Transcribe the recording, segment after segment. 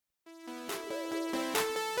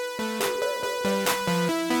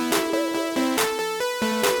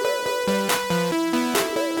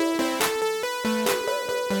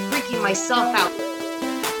myself out.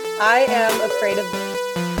 I am afraid of...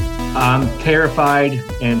 I'm terrified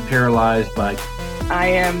and paralyzed by... I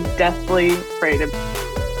am deathly afraid of...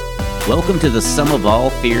 Welcome to the Sum of All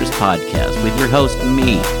Fears podcast with your host,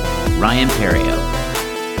 me, Ryan Perrio.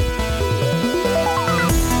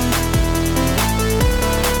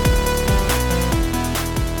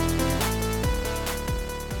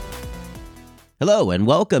 Hello, and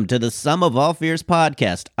welcome to the Sum of All Fears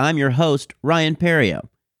podcast. I'm your host, Ryan Perrio.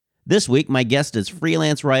 This week, my guest is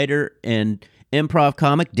freelance writer and improv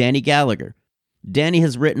comic Danny Gallagher. Danny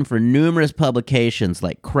has written for numerous publications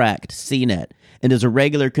like Cracked, CNET, and is a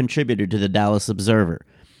regular contributor to the Dallas Observer.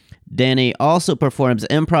 Danny also performs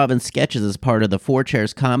improv and sketches as part of the Four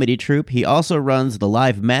Chairs comedy troupe. He also runs the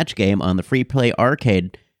live match game on the Free Play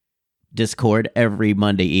Arcade Discord every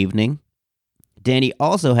Monday evening. Danny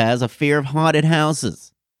also has a fear of haunted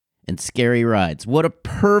houses and scary rides. What a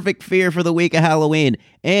perfect fear for the week of Halloween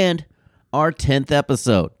and our 10th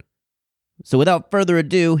episode. So without further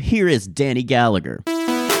ado, here is Danny Gallagher.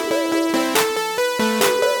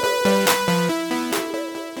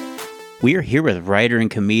 We are here with writer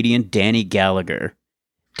and comedian Danny Gallagher.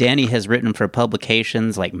 Danny has written for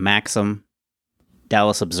publications like Maxim,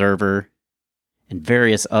 Dallas Observer, and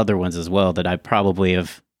various other ones as well that I probably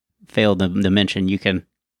have failed to mention. You can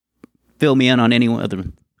fill me in on any one of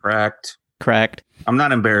them. Cracked. I'm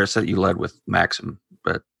not embarrassed that you led with Maxim,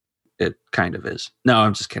 but it kind of is. No,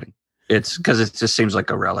 I'm just kidding. It's because it just seems like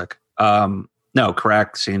a relic. No,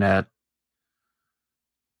 Cracked, CNET,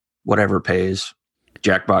 whatever pays,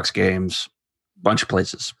 Jackbox Games, bunch of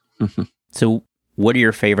places. So what are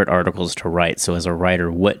your favorite articles to write? So as a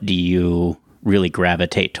writer, what do you really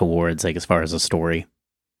gravitate towards, like as far as a story?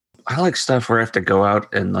 I like stuff where I have to go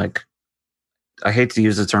out and I hate to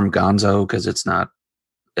use the term gonzo because it's not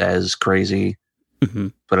as crazy,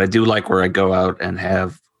 but I do like where I go out and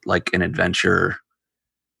have like an adventure,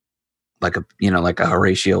 like a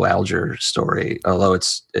Horatio Alger story, although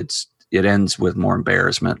it ends with more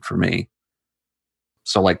embarrassment for me.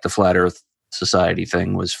 So like the Flat Earth Society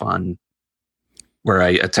thing was fun, where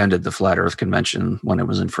I attended the Flat Earth Convention when it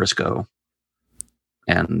was in Frisco.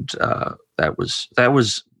 And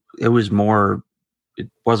it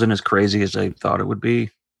wasn't as crazy as I thought it would be.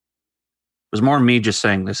 It was more me just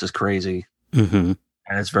saying, this is crazy. And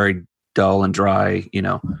it's very dull and dry,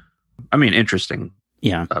 interesting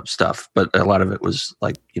stuff. But a lot of it was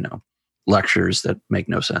like, lectures that make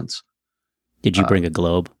no sense. Did you bring a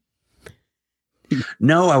globe?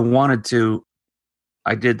 No, I wanted to.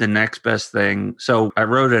 I did the next best thing. So I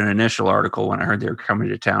wrote an initial article when I heard they were coming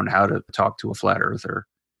to town, how to talk to a flat earther.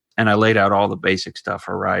 And I laid out all the basic stuff,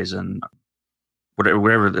 horizon,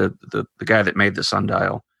 whatever the guy that made the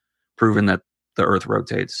sundial, proving that the earth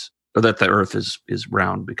rotates, or that the earth is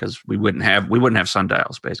round, because we wouldn't have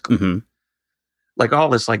sundials, basically. Like all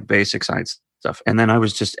this like basic science stuff. And then I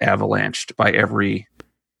was just avalanched by every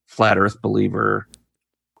flat earth believer.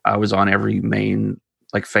 I was on every main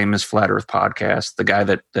like famous flat earth podcast. The guy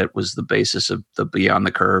that was the basis of the Beyond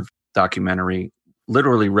the Curve documentary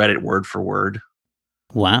literally read it word for word.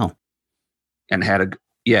 Wow. And had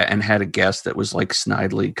a guest that was like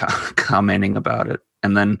snidely commenting about it.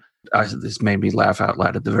 And then this made me laugh out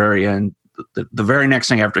loud at the very end. The very next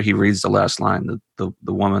thing after he reads the last line, the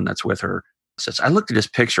woman that's with her says, I looked at his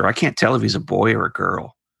picture. I can't tell if he's a boy or a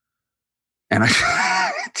girl. And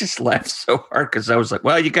I just laughed so hard because I was like,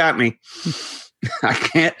 well, you got me. I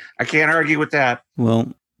can't argue with that.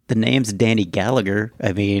 Well, the name's Danny Gallagher.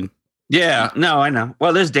 I mean... Yeah, no, I know.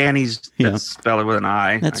 Well, there's Danny's that's spelled with an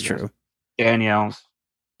I. That's true. Danielle's.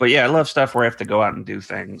 But yeah, I love stuff where I have to go out and do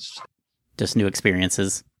things. Just new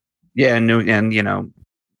experiences. Yeah,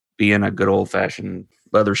 being a good old-fashioned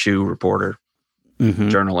leather shoe reporter,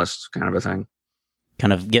 journalist kind of a thing.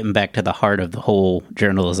 Kind of getting back to the heart of the whole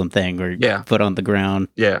journalism thing, where foot on the ground,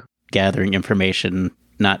 gathering information,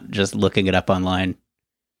 not just looking it up online.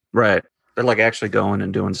 Right. They're like actually going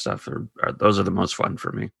and doing stuff. Those are the most fun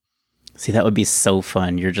for me. See, that would be so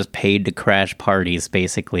fun. You're just paid to crash parties,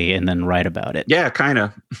 basically, and then write about it. Yeah, kind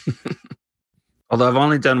of. Although I've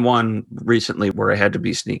only done one recently where I had to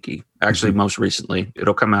be sneaky. Actually, most recently,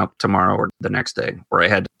 it'll come out tomorrow or the next day, where I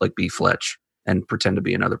had to be Fletch and pretend to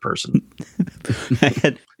be another person.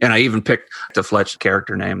 And I even picked the Fletch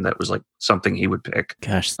character name that was like something he would pick.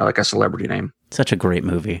 Gosh. Like a celebrity name. Such a great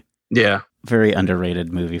movie. Yeah. Very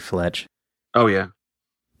underrated movie, Fletch. Oh, yeah.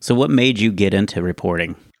 So what made you get into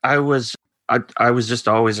reporting? I was just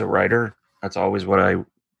always a writer. That's always what I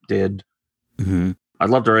did. I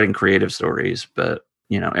loved writing creative stories, but,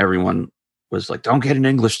 everyone was like, don't get an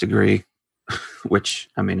English degree, which,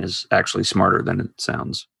 is actually smarter than it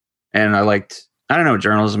sounds. And I liked I don't know,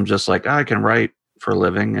 journalism, just like, I can write for a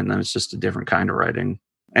living, and then it's just a different kind of writing.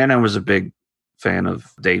 And I was a big fan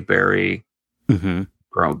of Dave Barry,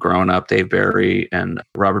 Mm-hmm. growing up, Dave Barry and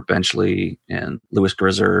Robert Benchley and Louis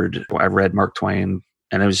Grizzard. I read Mark Twain,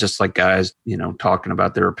 and it was just like guys, talking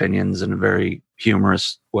about their opinions in a very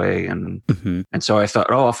humorous way. And and so I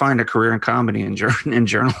thought, I'll find a career in comedy and in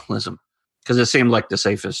journalism, because it seemed like the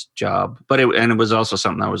safest job. But it was also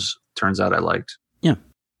something turns out I liked. Yeah.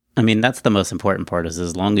 I mean, that's the most important part, is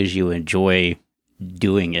as long as you enjoy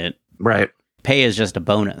doing it. Right. Pay is just a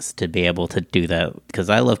bonus to be able to do that, because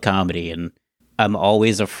I love comedy, and I'm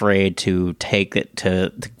always afraid to take it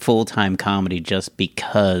to full-time comedy just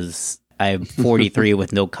because I'm 43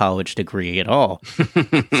 with no college degree at all.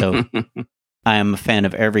 So I am a fan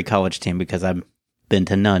of every college team because I've been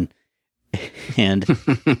to none. And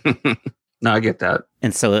no, I get that.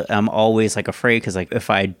 And so I'm always like afraid, because like if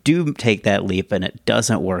I do take that leap and it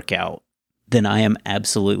doesn't work out, then I am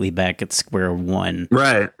absolutely back at square one.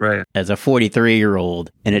 Right. As a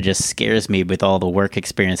 43-year-old, and it just scares me with all the work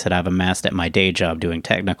experience that I've amassed at my day job doing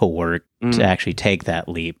technical work to actually take that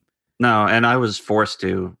leap. No, and I was forced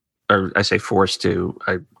to, or I say forced to,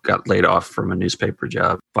 I got laid off from a newspaper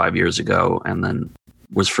job 5 years ago, and then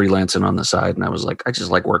was freelancing on the side, and I was like, I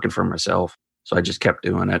just like working for myself. So I just kept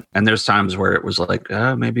doing it. And there's times where it was like,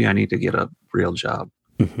 maybe I need to get a real job.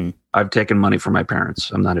 Mm-hmm. I've taken money from my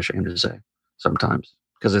parents. I'm not ashamed to say. Sometimes,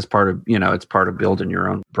 because it's part of building your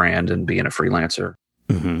own brand and being a freelancer.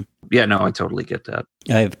 Mm-hmm. Yeah, no, I totally get that.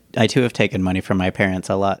 I too have taken money from my parents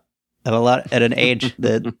a lot at an age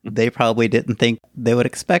that they probably didn't think they would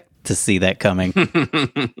expect to see that coming.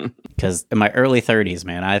 Because in my early 30s,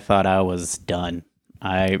 man, I thought I was done.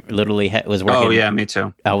 I literally was working. Oh yeah, me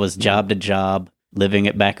too. I was job to job, living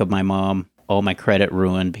at back of my mom. All my credit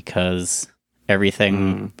ruined because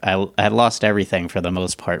everything, I had lost everything for the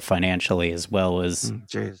most part financially, as well as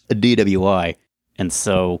a DWI. And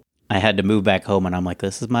so I had to move back home, and I'm like,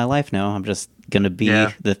 this is my life now. I'm just going to be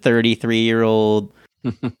the 33-year-old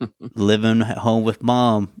living at home with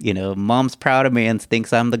mom. Mom's proud of me and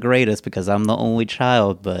thinks I'm the greatest because I'm the only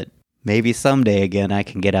child, but maybe someday again I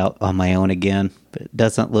can get out on my own again, but it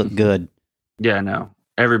doesn't look good. Yeah, no.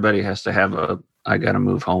 Everybody has to have a I got to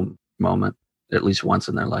move home moment at least once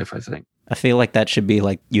in their life, I think. I feel like that should be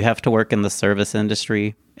like, you have to work in the service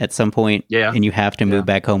industry at some point, and you have to move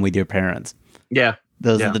back home with your parents. Yeah.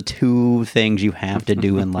 Those are the two things you have to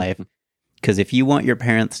do in life. Because if you want your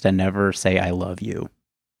parents to never say, I love you,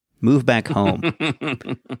 move back home.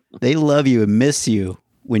 They love you and miss you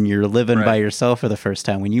when you're living by yourself for the first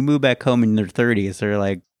time. When you move back home in their 30s, they're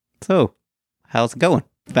like, so, how's it going?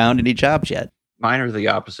 Found any jobs yet? Mine are the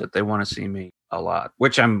opposite. They want to see me a lot,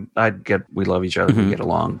 which we love each other, we get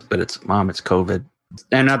along, but it's COVID.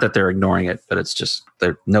 And not that they're ignoring it, but it's just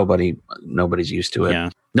that nobody's used to it.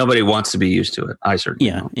 Yeah. Nobody wants to be used to it. I certainly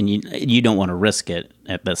don't. And you don't want to risk it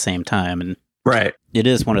at the same time. And right. It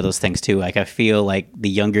is one of those things too. Like I feel like the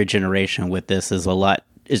younger generation with this is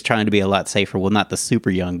trying to be a lot safer. Well, not the super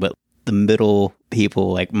young, but the middle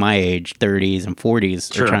people like my age, 30s and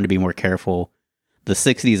 40s, are trying to be more careful. The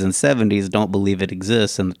 60s and 70s don't believe it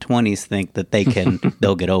exists, and the 20s think that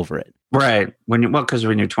they'll get over it. Right. Because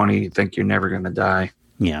when you're 20, you think you're never going to die.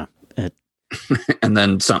 Yeah. And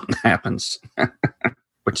then something happens,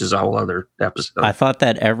 which is a whole other episode. I thought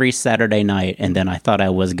that every Saturday night, and then I thought I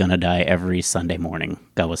was going to die every Sunday morning.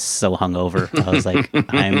 I was so hungover. I was like,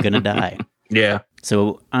 I'm going to die. Yeah.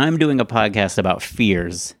 So I'm doing a podcast about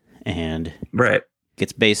fears, and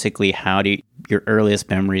it's basically your earliest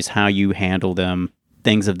memories, how you handle them,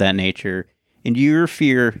 things of that nature. And your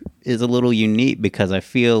fear is a little unique because I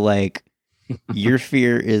feel like your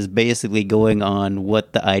fear is basically going on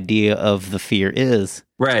what the idea of the fear is.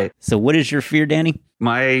 Right. So what is your fear, Danny?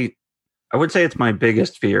 I would say it's my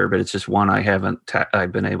biggest fear, but it's just one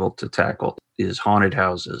I've been able to tackle, is haunted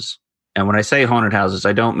houses. And when I say haunted houses,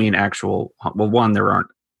 I don't mean actual, there aren't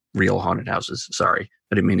real haunted houses. Sorry.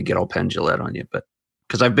 I didn't mean to get all Penn Jillette on you, but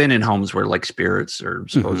because I've been in homes where like spirits are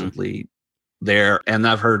supposedly there, and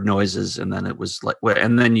I've heard noises, and then it was like,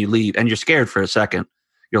 and then you leave and you're scared for a second.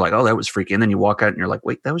 You're like, oh, that was freaky. And then you walk out and you're like,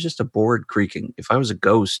 wait, that was just a board creaking. If I was a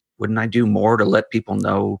ghost, wouldn't I do more to let people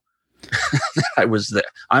know that I was there?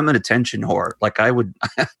 I'm an attention whore. Like I would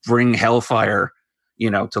bring hellfire,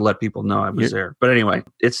 to let people know I was there. But anyway,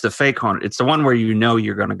 it's the fake haunted. It's the one where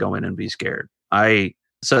you're going to go in and be scared.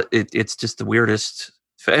 So it's just the weirdest.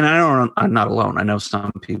 And I'm not alone. I know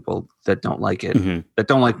some people that don't like it, that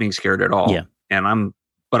don't like being scared at all. Yeah.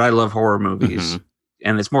 But I love horror movies.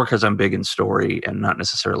 And it's more because I'm big in story and not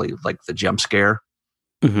necessarily like the jump scare.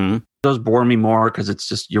 Those bore me more because it's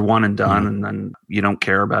just you're one and done, and then you don't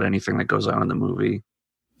care about anything that goes on in the movie.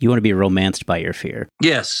 You want to be romanced by your fear.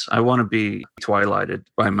 Yes, I want to be twilighted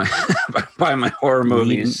by my by my horror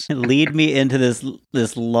movies. Lead me into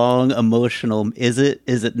this long emotional. Is it?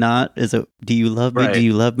 Is it not? Is it? Do you love me? Right. Do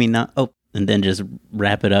you love me not? Oh, and then just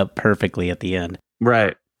wrap it up perfectly at the end.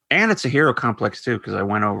 Right. And it's a hero complex too, because I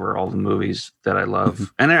went over all the movies that I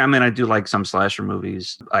love. And I mean, I do like some slasher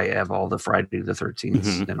movies. I have all the Friday the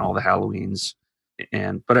 13th and all the Halloweens.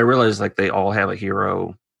 But I realize like they all have a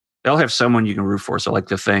hero. They all have someone you can root for. So like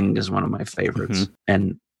The Thing is one of my favorites.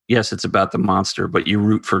 And yes, it's about the monster, but you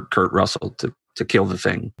root for Kurt Russell to kill the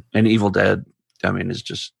Thing. And Evil Dead, I mean, is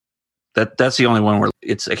just that's the only one where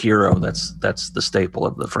it's a hero. That's the staple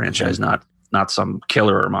of the franchise, not some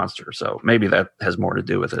killer or monster. So maybe that has more to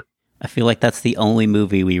do with it. I feel like that's the only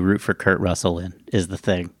movie we root for Kurt Russell in, is The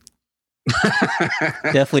Thing.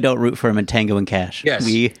 Definitely don't root for him in Tango and Cash. Yes.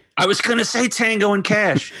 I was going to say Tango and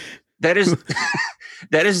Cash. That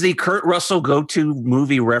is the Kurt Russell go-to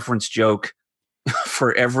movie reference joke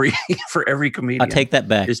for every comedian. I'll take that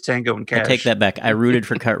back. Is Tango and Cash. I take that back. I rooted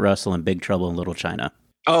for Kurt Russell in Big Trouble in Little China.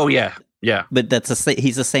 Oh, yeah. Yeah. But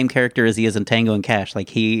he's the same character as he is in Tango and Cash.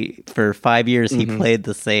 Like for 5 years, he played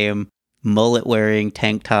the same mullet-wearing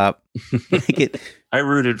tank top. I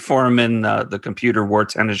rooted for him in The Computer Wore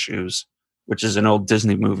Tennis Shoes, which is an old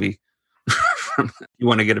Disney movie. You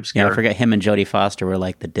want to get obscure. Yeah, I forgot him and Jodie Foster were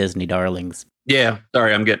like the Disney darlings. Yeah.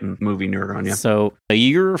 Sorry, I'm getting movie nerd on you. So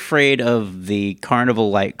you're afraid of the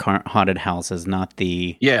carnival-like haunted houses, not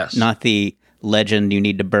the legend you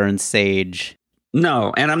need to burn sage.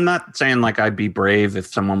 No, and I'm not saying like I'd be brave if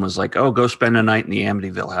someone was like, "Oh, go spend a night in the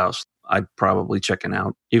Amityville house." I'd probably chicken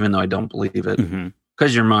out, even though I don't believe it,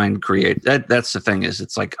 because your mind creates. That's the thing is,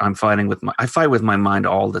 it's like I fight with my mind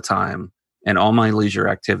all the time, and all my leisure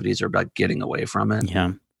activities are about getting away from it.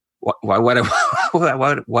 Yeah. Why would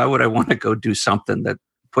I want to go do something that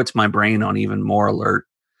puts my brain on even more alert?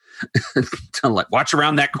 To like watch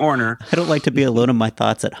around that corner. I don't like to be alone in my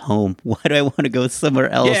thoughts at home. Why do I want to go somewhere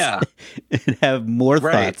else and have more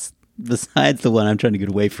thoughts besides the one I'm trying to get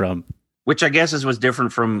away from? Which I guess is what's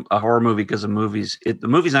different from a horror movie, because the movie's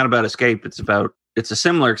not about escape. It's a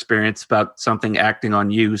similar experience about something acting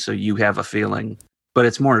on you, so you have a feeling, but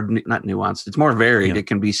it's more not nuanced. It's more varied. It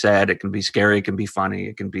can be sad, it can be scary, it can be funny,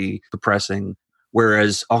 it can be depressing.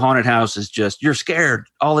 Whereas a haunted house is just, you're scared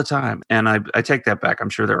all the time. And I take that back. I'm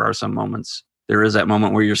sure there are some moments. There is that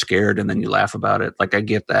moment where you're scared and then you laugh about it. Like, I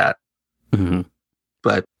get that.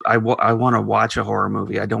 But I want to watch a horror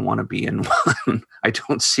movie. I don't want to be in one.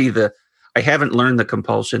 I haven't learned the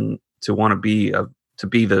compulsion to want to be I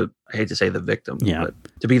hate to say the victim, but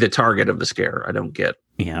to be the target of the scare. I don't get.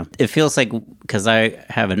 Yeah. It feels like, because I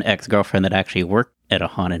have an ex-girlfriend that actually worked at a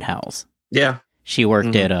haunted house. Yeah. She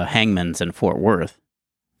worked at Hangman's in Fort Worth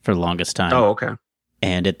for the longest time. Oh, okay.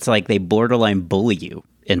 And it's like they borderline bully you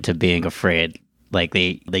into being afraid. Like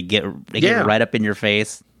they get right up in your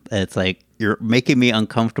face. It's like, you're making me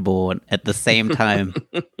uncomfortable and at the same time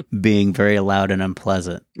being very loud and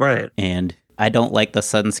unpleasant. Right. And I don't like the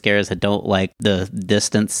sudden scares. I don't like the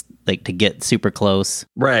distance, like to get super close.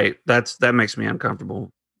 Right. That makes me uncomfortable.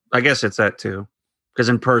 I guess it's that too. Because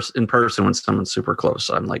in person, when someone's super close,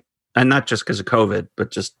 I'm like, and not just because of COVID,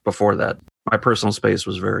 but just before that, my personal space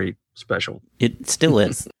was very special. It still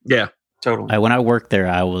is. Yeah, totally. When I worked there,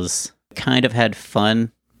 I was kind of had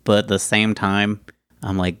fun, but at the same time,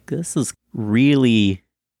 I'm like, this is really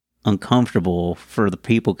uncomfortable for the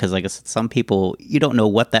people, because like I said, some people, you don't know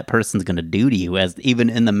what that person's going to do to you. As even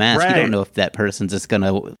in the mask, you don't know if that person's just going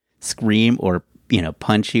to scream or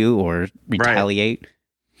punch you or retaliate.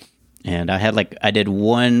 And I did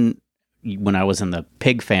one. When I was in the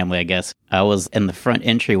pig family, I guess, I was in the front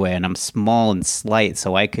entryway, and I'm small and slight,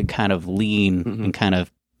 so I could kind of lean and kind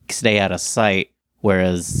of stay out of sight,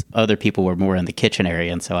 whereas other people were more in the kitchen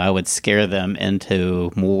area, and so I would scare them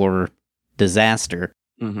into more disaster.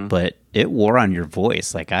 But it wore on your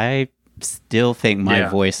voice. Like, I still think my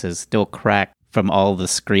voice is still cracked from all the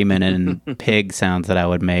screaming and pig sounds that I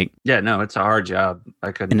would make. Yeah, no, it's a hard job.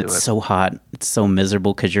 I couldn't do it. And it's so hot. It's so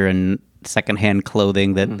miserable because you're in secondhand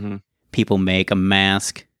clothing that people make, a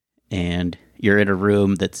mask, and you're in a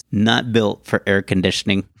room that's not built for air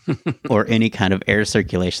conditioning or any kind of air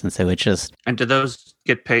circulation. So it's just... And do those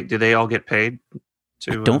get paid? Do they all get paid?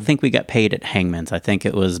 I don't think we got paid at Hangman's. I think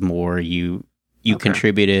it was more you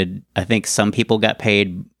contributed. I think some people got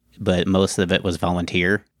paid, but most of it was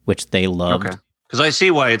volunteer, which they loved. Okay. Because I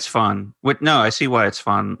see why it's fun. I see why it's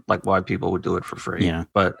fun, like why people would do it for free. Yeah.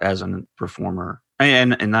 But as a performer...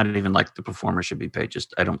 And not even like the performer should be paid.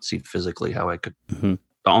 Just I don't see physically how I could. The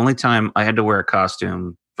only time I had to wear a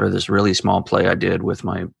costume for this really small play I did with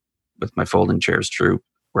my folding chairs troupe,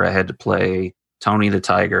 where I had to play Tony the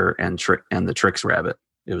Tiger and the Tricks Rabbit.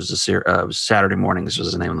 It was it was Saturday morning. This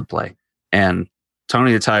was the name of the play. And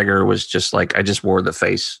Tony the Tiger was just like, I just wore the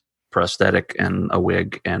face prosthetic and a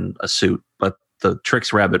wig and a suit, but the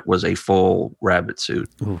Tricks Rabbit was a full rabbit suit.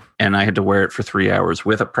 Ooh. And I had to wear it for 3 hours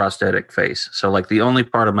with a prosthetic face. So like the only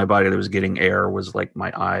part of my body that was getting air was like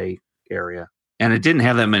my eye area. And it didn't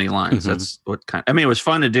have that many lines. Mm-hmm. That's what it was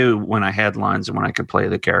fun to do when I had lines and when I could play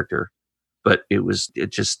the character, but it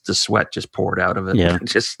just, the sweat just poured out of it. Yeah.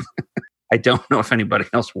 I don't know if anybody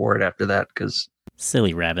else wore it after that because.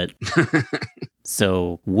 Silly rabbit.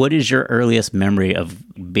 So what is your earliest memory of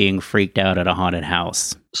being freaked out at a haunted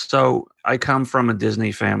house? So I come from a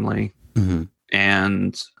Disney family,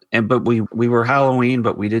 mm-hmm. but we were Halloween,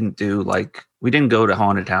 but we didn't go to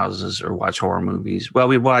haunted houses or watch horror movies. Well,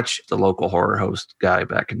 we watched the local horror host guy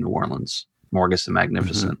back in New Orleans, Morgus the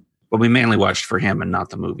Magnificent, mm-hmm. but we mainly watched for him and not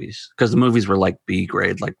the movies because the movies were like B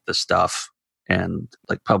grade, like The Stuff and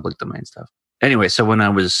like public domain stuff. Anyway, so when I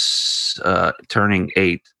was turning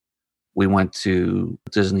 8, we went to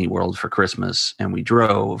Disney World for Christmas and we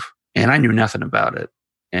drove, and I knew nothing about it.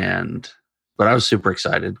 But I was super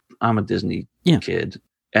excited. I'm a Disney kid.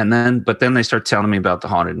 But then they start telling me about the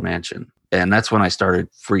Haunted Mansion. And that's when I started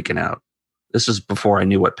freaking out. This is before I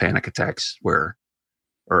knew what panic attacks were,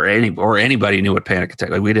 or anybody knew what panic attack.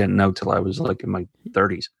 Like we didn't know till I was like in my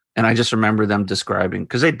 30s. And I just remember them describing,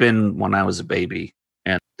 because they'd been when I was a baby.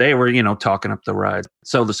 And they were, talking up the ride.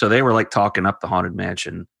 So they were like talking up the Haunted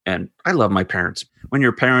Mansion. And I love my parents. When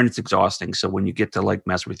you're a parent, it's exhausting. So when you get to like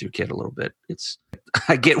mess with your kid a little bit,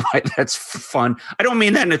 I get why that's fun. I don't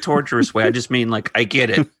mean that in a torturous way. I just mean like, I get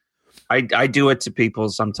it. I do it to people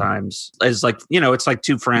sometimes as like, it's like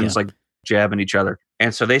two friends like jabbing each other.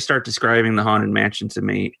 And so they start describing the Haunted Mansion to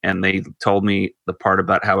me. And they told me the part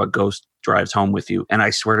about how a ghost drives home with you. And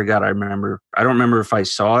I swear to God, I don't remember if I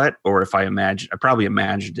saw it or if I probably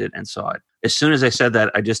imagined it and saw it. As soon as I said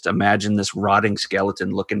that, I just imagined this rotting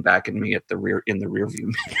skeleton looking back at me in the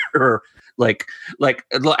rearview mirror. like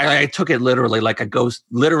I took it literally, like a ghost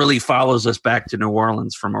literally follows us back to New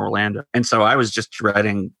Orleans from Orlando. And so I was just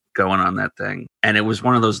dreading going on that thing. And it was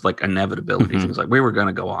one of those like inevitability things. Like we were going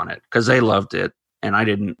to go on it because they loved it and I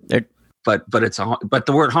didn't. But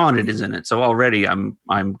the word haunted is in it. So already I'm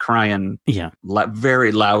crying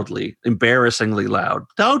very loudly, embarrassingly loud.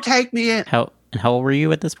 Don't take me in. How old were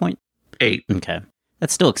you at this point? 8. Okay.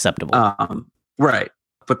 That's still acceptable. Right.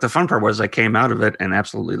 But the fun part was I came out of it and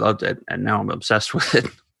absolutely loved it. And now I'm obsessed with it.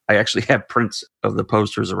 I actually have prints of the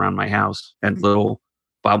posters around my house and little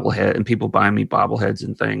bobblehead, and people buy me bobbleheads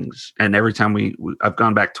and things. And every time I've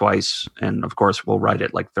gone back twice, and of course we'll write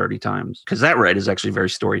it like 30 times because that ride is actually very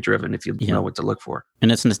story driven if you know what to look for.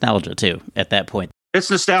 And it's nostalgia too at that point.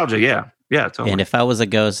 It's nostalgia, yeah, totally. And if I was a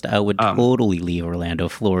ghost, I would totally leave Orlando,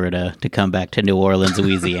 Florida, to come back to New Orleans,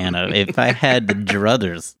 Louisiana. If I had the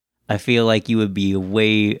druthers, I feel like you would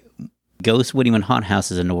be ghosts wouldn't even haunt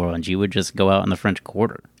houses in New Orleans. You would just go out in the French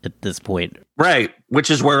Quarter at this point. Right, which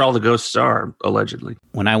is where all the ghosts are, allegedly.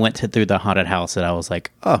 When I went through the haunted house, and I was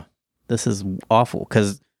like, oh, this is awful.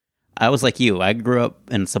 Because I was like you. I grew up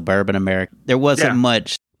in suburban America. There wasn't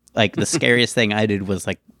much. Like, the scariest thing I did was,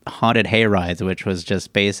 like, haunted hayrides, which was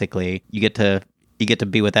just basically you get to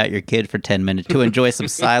be without your kid for 10 minutes to enjoy some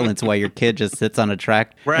silence while your kid just sits on a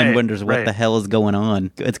track and wonders what the hell is going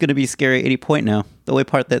on. It's going to be scary at any point now. The only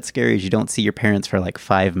part that's scary is you don't see your parents for like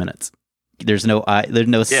 5 minutes. There's no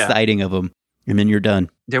sighting of them, and then you're done.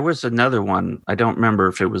 There was another one. I don't remember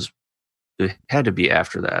if it had to be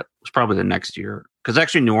after that. It was probably the next year. Because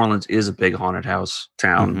actually New Orleans is a big haunted house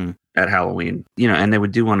town at Halloween, and they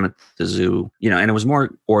would do one at the zoo, and it was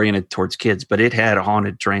more oriented towards kids, but it had a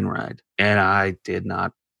haunted train ride. And I did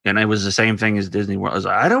not. And it was the same thing as Disney World. I was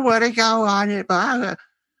like, I don't want to go on it.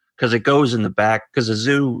 Because it goes in the back. Because the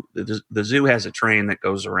zoo has a train that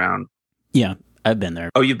goes around. Yeah, I've been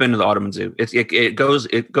there. Oh, you've been to the Audubon Zoo. It goes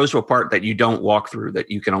to a part that you don't walk through,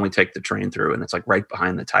 that you can only take the train through. And it's like right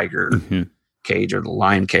behind the tiger cage or the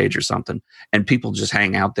lion cage or something. And people just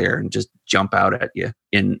hang out there and just jump out at you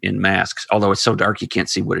in masks. Although it's so dark, you can't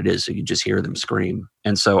see what it is. So you just hear them scream.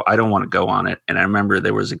 And so I don't want to go on it. And I remember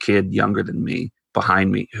there was a kid younger than me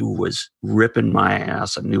behind me who was ripping my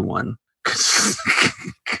ass a new one.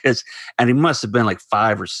 And he must have been like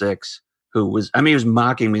 5 or 6 he was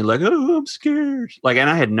mocking me like, oh, I'm scared. Like,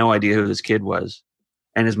 and I had no idea who this kid was.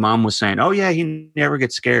 And his mom was saying, oh, yeah, he never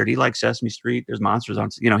gets scared. He likes Sesame Street. There's monsters on,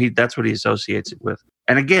 that's what he associates it with.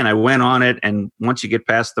 And again, I went on it. And once you get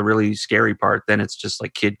past the really scary part, then it's just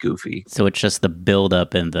like kid goofy. So it's just the build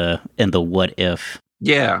up and the what if.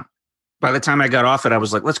 Yeah. by the time I got off it, I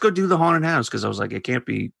was like, let's go do the haunted house. Cause I was like, it can't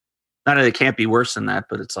be, not that it can't be worse than that,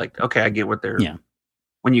 but it's like, okay, I get what they're,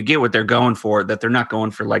 when you get what they're going for, that they're not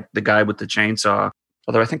going for like the guy with the chainsaw.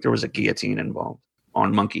 Although I think there was a guillotine involved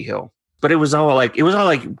on Monkey Hill, but it was all like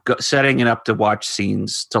setting it up to watch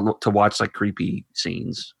scenes, to watch like creepy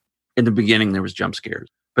scenes. In the beginning, there was jump scares,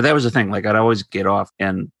 but that was the thing. Like I'd always get off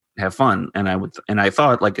and have fun. And I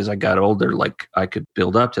thought like, as I got older, like I could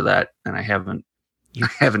build up to that. And I haven't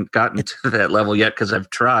gotten to that level yet because I've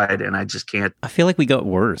tried and I just can't. I feel like we got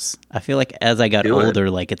worse. I feel like as I got older,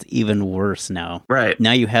 like it's even worse now. Right.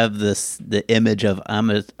 Now you have the image of I'm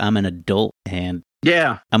an adult and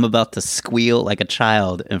I'm about to squeal like a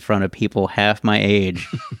child in front of people half my age.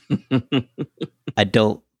 I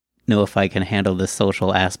don't know if I can handle the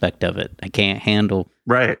social aspect of it. I can't handle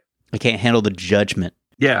the judgment.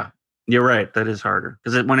 Yeah, you're right. That is harder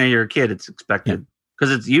because when you're a kid, it's expected.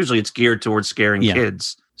 Because it's geared towards scaring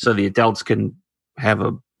kids, so the adults can have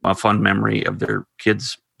a fun memory of their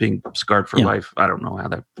kids being scarred for life. I don't know how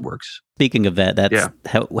that works. Speaking of that,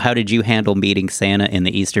 how did you handle meeting Santa and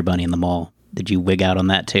the Easter Bunny in the mall? Did you wig out on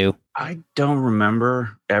that too? I don't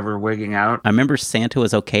remember ever wigging out. I remember Santa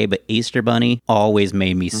was okay, but Easter Bunny always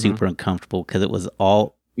made me super uncomfortable because it was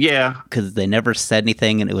all... Yeah. Because they never said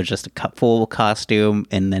anything and it was just a full costume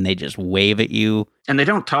and then they just wave at you. And they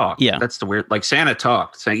don't talk. Yeah. That's the weird... Like Santa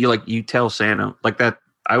talked. So you tell Santa... Like that...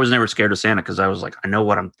 I was never scared of Santa because I was like, I know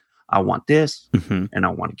what I want this and I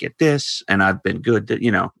want to get this. And I've been good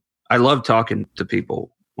to, I love talking to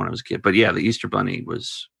people when I was a kid. But yeah, the Easter Bunny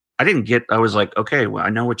was... I was like, okay, well,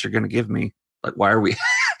 I know what you're going to give me. Like, why are we...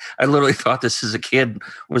 I literally thought this as a kid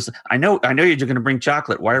I know you're going to bring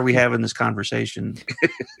chocolate. Why are we having this conversation?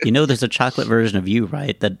 There's a chocolate version of you,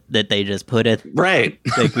 right? That they just put it. Right.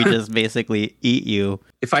 Like we just basically eat you.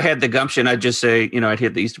 If I had the gumption, I'd just say, I'd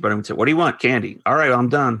hit the Easter Bunny and say, what do you want? Candy. All right, I'm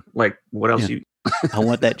done. Like, what else you... I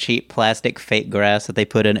want that cheap plastic fake grass that they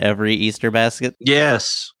put in every Easter basket.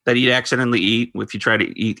 Yes. That you'd accidentally eat if you try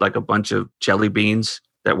to eat like a bunch of jelly beans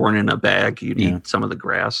that weren't in a bag. You'd eat some of the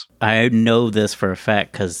grass. I know this for a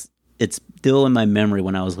fact because it's still in my memory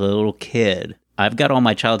when I was a little kid. I've got all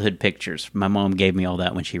my childhood pictures. My mom gave me all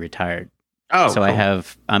that when she retired. Oh, so cool.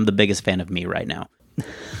 I'm the biggest fan of me right now.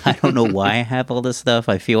 I don't know why I have all this stuff.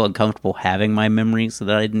 I feel uncomfortable having my memories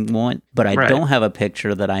that I didn't want. But I don't have a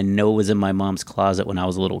picture that I know was in my mom's closet when I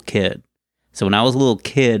was a little kid. So when I was a little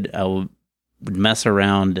kid, I would mess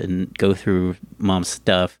around and go through mom's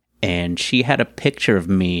stuff. And she had a picture of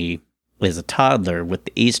me as a toddler with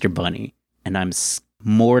the Easter Bunny. And I'm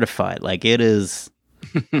mortified. Like it is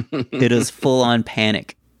full on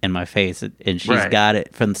panic in my face. And she's got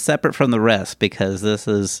it separate from the rest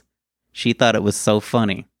because she thought it was so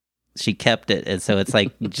funny. She kept it. And so it's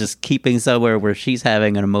like just keeping somewhere where she's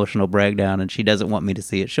having an emotional breakdown and she doesn't want me to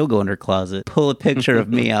see it. She'll go in her closet, pull a picture of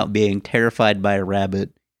me out being terrified by a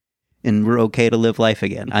rabbit, and we're okay to live life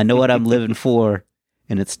again. I know what I'm living for.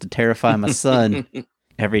 And it's to terrify my son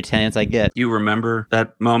every chance I get. You remember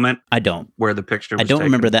that moment? I don't. Where the picture was I don't taken?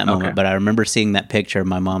 remember that moment, but I remember seeing that picture of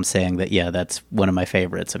my mom saying that, that's one of my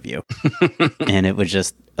favorites of you. And it was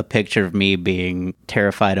just a picture of me being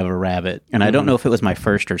terrified of a rabbit. And I don't know if it was my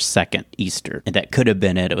first or second Easter. And that could have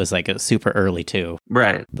been it. It was like super early too.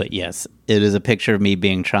 Right. But yes, it is a picture of me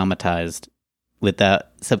being traumatized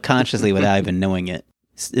subconsciously without even knowing it.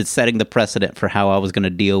 It's setting the precedent for how I was going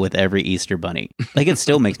to deal with every Easter Bunny. Like, it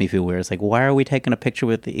still makes me feel weird. It's like, why are we taking a picture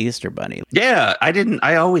with the Easter Bunny? Yeah,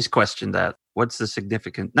 I always questioned that. What's the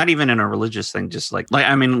significance? Not even in a religious thing, just like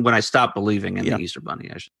I mean, when I stopped believing in the Easter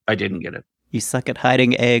Bunny, I didn't get it. You suck at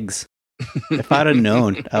hiding eggs. If I'd have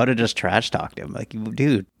known, I would have just trash talked him. Like,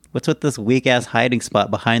 dude, what's with this weak ass hiding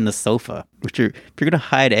spot behind the sofa? If you're going to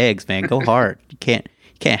hide eggs, man, go hard. You can't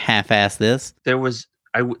half-ass this. There was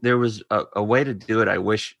a way to do it I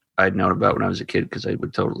wish I'd known about when I was a kid because I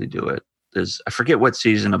would totally do it. I forget what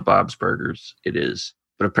season of Bob's Burgers it is,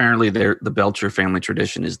 but apparently the Belcher family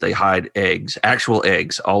tradition is they hide actual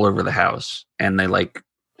eggs all over the house. And they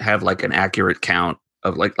have an accurate count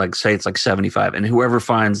of like say it's 75. And whoever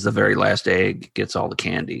finds the very last egg gets all the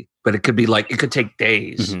candy. But it could be it could take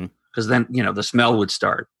days because then, the smell would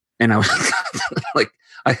start. And I was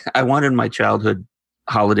I wanted my childhood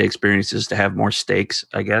holiday experiences to have more stakes,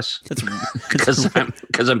 I guess,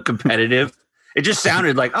 because I'm competitive. It just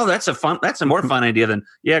sounded like, oh, that's a more fun idea than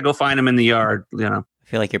go find them in the yard. I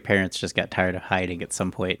feel like your parents just got tired of hiding at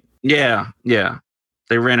some point. Yeah,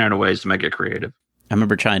 they ran out of ways to make it creative. I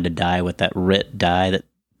remember trying to dye with that Rit dye that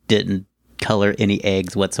didn't color any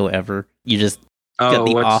eggs whatsoever. You just got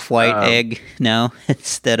the off-white egg now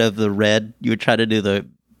instead of the red. You would try to do the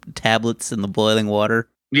tablets in the boiling water.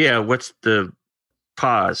 Yeah, what's the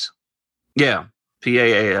pause? Yeah,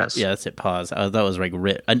 PAAS. Yeah, that's it. Pause. I thought it was like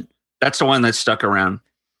writ. And That's the one that stuck around.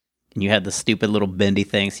 you had the stupid little bendy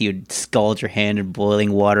thing, so you'd scald your hand in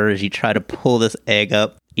boiling water as you try to pull this egg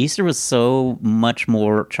up. Easter was so much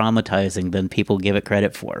more traumatizing than people give it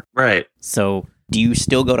credit for. Right. So, do you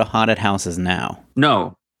still go to haunted houses now?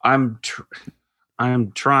 No, I'm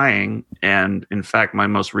trying, and in fact, my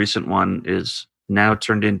most recent one is now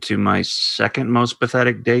turned into my second most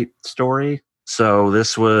pathetic date story. So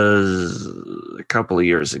this was a couple of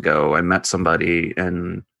years ago. I met somebody,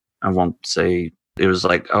 and I won't say, it was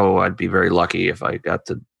like, oh, I'd be very lucky if I got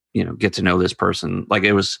to, get to know this person. Like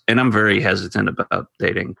it was, and I'm very hesitant about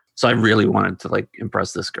dating. So I really wanted to like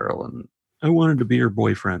impress this girl, and I wanted to be her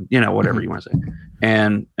boyfriend, whatever you want to say.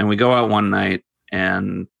 And we go out one night,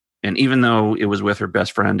 and even though it was with her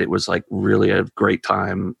best friend, it was like really a great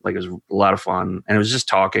time. Like it was a lot of fun, and it was just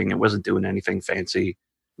talking. It wasn't doing anything fancy.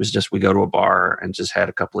 It was just, we go to a bar and just had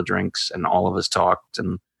a couple of drinks, and all of us talked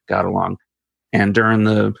and got along. And during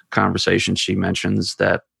the conversation, she mentions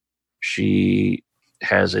that she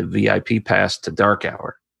has a VIP pass to Dark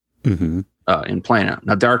Hour in Plano.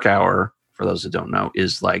 Now, Dark Hour, for those that don't know,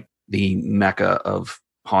 is like the mecca of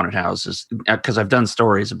haunted houses, because I've done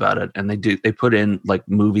stories about it, and they put in like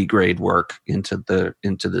movie grade work into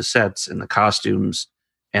the sets and the costumes,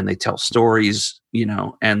 and they tell stories,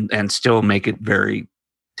 and still make it very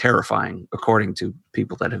terrifying according to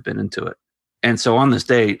people that have been into it. And so on this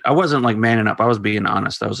date, I wasn't like manning up. I was being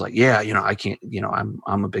honest. I was like, yeah, I can't,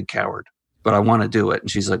 I'm a big coward, but I want to do it. And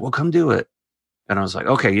she's like, well, come do it. And I was like,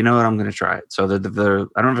 okay, you know what? I'm going to try it. So I don't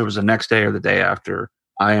know if it was the next day or the day after,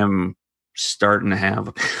 I am starting to have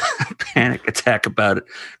a panic attack about it.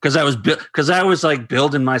 Cause I was like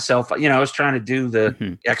building myself, I was trying to do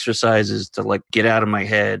the exercises to like get out of my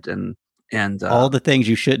head and all the things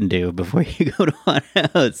you shouldn't do before you go to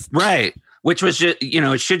haunted house. Right. Which was just,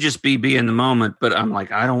 it should just be in the moment. But I'm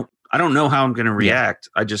like, I don't know how I'm going to react.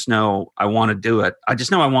 I just know I want to do it. I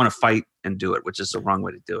just know I want to fight and do it, which is the wrong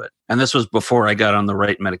way to do it. And this was before I got on the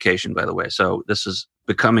right medication, by the way. So this is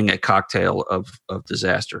becoming a cocktail of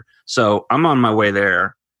disaster. So I'm on my way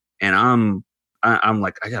there, and I'm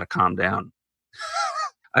like, I got to calm down.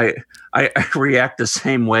 I react the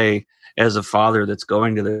same way as a father that's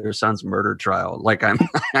going to their son's murder trial. Like I'm,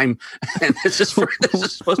 and this is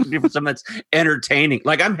supposed to be for something that's entertaining.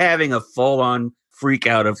 Like I'm having a full on freak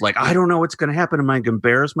out of like, I don't know what's going to happen. Am I going to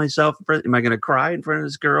embarrass myself? Am I going to cry in front of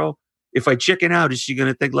this girl? If I chicken out, is she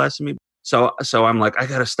going to think less of me? So I'm like, I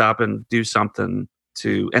got to stop and do something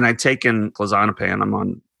and I'd taken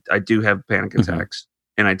Clozanapam. I do have panic attacks,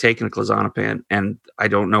 and I'd taken Clozanapam, and I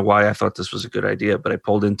don't know why I thought this was a good idea, but I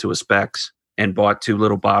pulled into a Specs and bought 2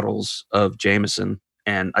 little bottles of Jameson,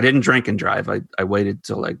 and I didn't drink and drive. I waited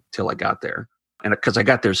till I got there, and because I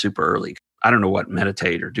got there super early. I don't know what,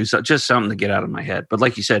 meditate or do just something to get out of my head. But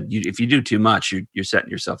like you said, if you do too much, you're setting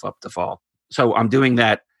yourself up to fall. So I'm doing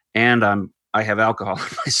that, and I have alcohol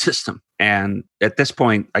in my system. And at this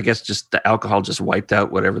point, I guess just the alcohol just wiped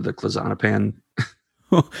out whatever the Clozanapam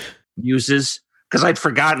uses. Because I'd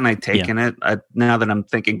forgotten I'd taken it. Now that I'm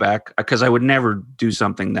thinking back, because I would never do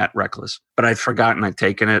something that reckless. But I'd forgotten I'd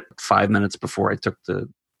taken it 5 minutes before I took the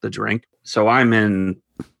drink. So I'm in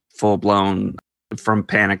full blown, from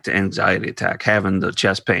panic to anxiety attack, having the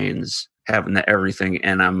chest pains, having the everything,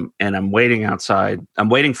 and I'm waiting outside. I'm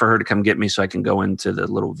waiting for her to come get me so I can go into the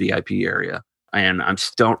little VIP area. And I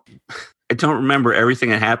don't remember everything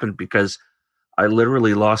that happened, because I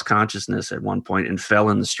literally lost consciousness at one point and fell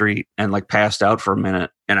in the street and like passed out for a minute.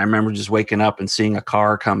 And I remember just waking up and seeing a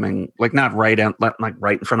car coming, like not right out, like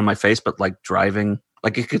right in front of my face, but like driving,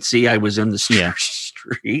 like you could see I was in the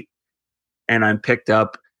street. And I'm picked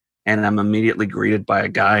up, and I'm immediately greeted by a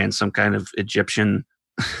guy in some kind of Egyptian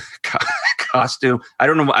costume. I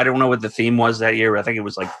don't know what the theme was that year. I think it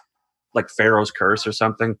was like Pharaoh's curse or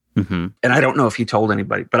something. Mm-hmm. And I don't know if he told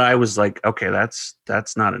anybody, but I was like, okay, that's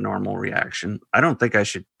not a normal reaction. I don't think I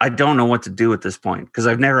should. I don't know what to do at this point, because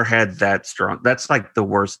I've never had that strong. That's like the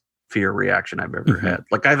worst fear reaction I've ever had.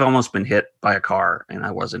 Like I've almost been hit by a car and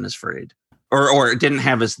I wasn't as afraid, or it didn't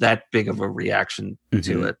have that big of a reaction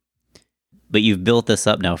to it. But you've built this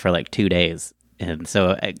up now for like 2 days. And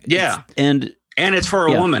so, and it's for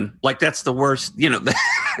a woman. Like that's the worst,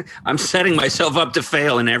 I'm setting myself up to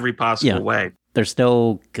fail in every possible way. There's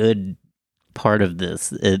no good part of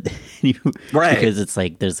this. Right. Because it's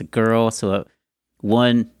like, there's a girl. So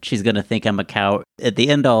one, she's going to think I'm a coward. At the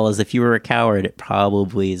end all is, if you were a coward, it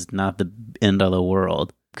probably is not the end of the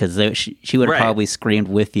world. Because she would have probably screamed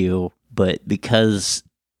with you. But because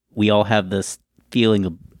we all have this feeling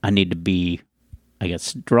of, I need to be, I guess,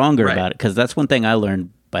 stronger about it. Because that's one thing I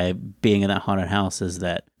learned by being in that haunted house is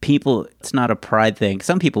that people, it's not a pride thing.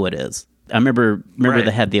 Some people it is. I remember Right.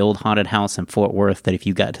 they had the old haunted house in Fort Worth that if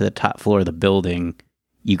you got to the top floor of the building,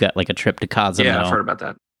 you got like a trip to Cozumel. Yeah, I've heard about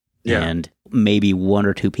that. Yeah. And maybe 1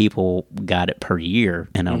 or 2 people got it per year.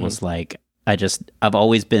 And I was like, I've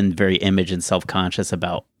always been very image and self-conscious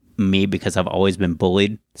about me because I've always been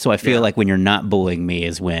bullied. So I feel like when you're not bullying me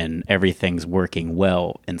is when everything's working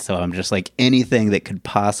well. And so I'm just like, anything that could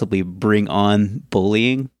possibly bring on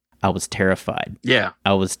bullying, I was terrified. Yeah.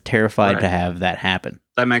 I was terrified to have that happen.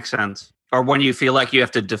 That makes sense. Or when you feel like you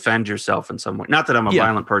have to defend yourself in some way. Not that I'm a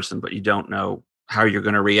violent person, but you don't know how you're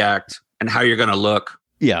going to react and how you're going to look.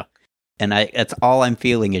 Yeah. And that's all I'm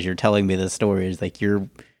feeling as you're telling me this story is like, you're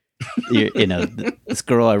you know, this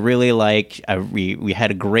girl I really like. We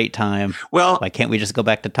had a great time. Well, why can't we just go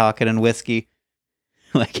back to talking and whiskey?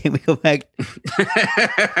 Why can't we go back?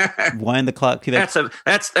 Wind the clock. That's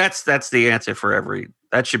the answer for every.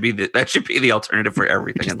 That should be the alternative for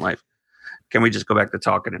everything in life. Can we just go back to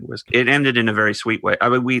talking and whiskey? It ended in a very sweet way. I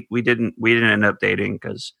mean, we didn't end up dating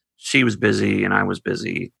because she was busy and I was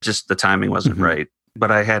busy. Just the timing wasn't right.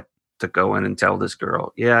 But I had to go in and tell this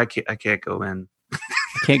girl, I can't go in.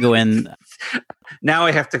 Can't go in. Now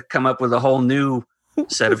I have to come up with a whole new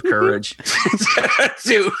set of courage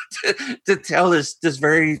to tell this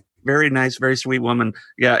very, very nice, very sweet woman,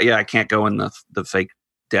 I can't go in the fake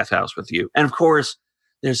death house with you. And of course,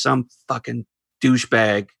 there's some fucking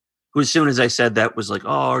douchebag who, as soon as I said that, was like, "Oh,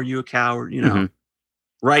 are you a coward?" You know,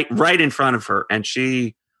 right in front of her. And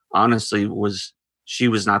she honestly was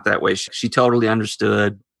not that way. She totally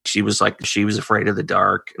understood. She was afraid of the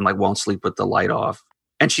dark and like won't sleep with the light off.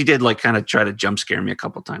 And she did like kind of try to jump scare me a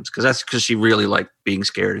couple times because she really liked being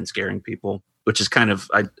scared and scaring people, which is kind of,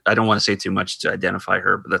 I don't want to say too much to identify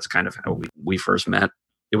her, but that's kind of how we first met.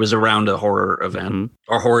 It was around a horror event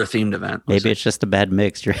or horror themed event. Maybe it's just a bad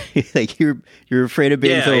mix. You're like, you're afraid of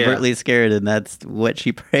being so overtly scared, and that's what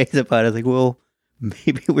she prays about. I was like, well,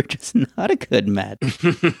 maybe we're just not a good match.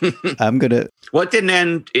 Well, it didn't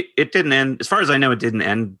end. It didn't end. As far as I know, it didn't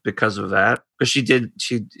end because of that.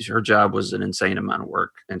 Because her job was an insane amount of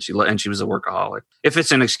work, and she was a workaholic. If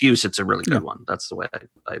it's an excuse, it's a really good one. That's the way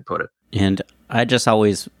I put it. And I just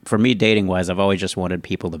always, for me, dating wise, I've always just wanted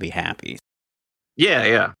people to be happy.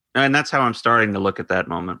 Yeah. And that's how I'm starting to look at that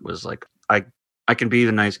moment. Was like, I can be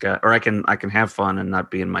the nice guy, or I can have fun and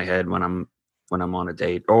not be in my head when I'm on a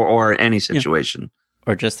date or any situation.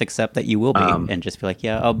 Or just accept that you will be and just be like,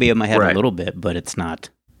 I'll be in my head a little bit, but it's not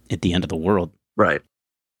at the end of the world. Right.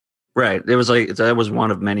 It was like, that was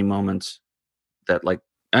one of many moments that like,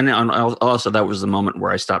 and also that was the moment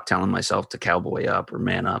where I stopped telling myself to cowboy up or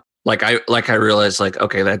man up. I realized like,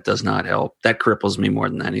 okay, that does not help. That cripples me more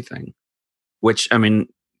than anything, which, I mean,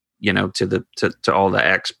 you know, to all the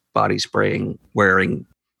Axe body spraying wearing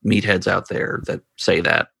meatheads out there that say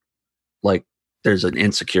that, like, there's an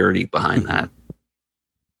insecurity behind that.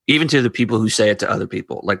 Even to the people who say it to other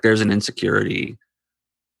people, like there's an insecurity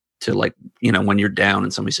to, like, you know, when you're down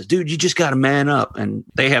and somebody says, dude, you just got to man up, and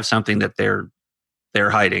they have something that they're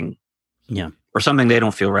hiding. Yeah. Or something they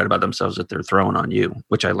don't feel right about themselves that they're throwing on you,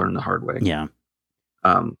 which I learned the hard way. Yeah.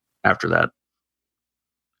 After that.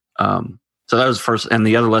 So that was first. And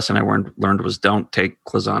the other lesson I learned was don't take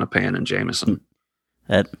Clozanapam and Jameson.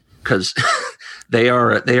 Because they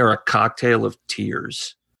are a cocktail of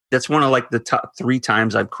tears. That's one of like the top 3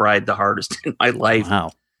 times I've cried the hardest in my life.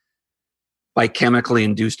 Wow. By chemically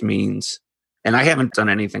induced means. And I haven't done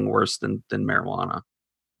anything worse than marijuana.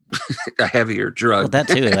 A heavier drug. Well, that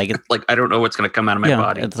too. Like, like I don't know what's going to come out of my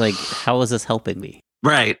body. It's like, how is this helping me?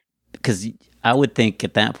 Right. Because I would think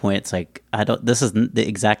at that point, it's like, this is the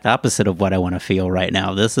exact opposite of what I want to feel right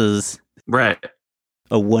now. This is right.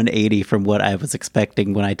 A 180 from what I was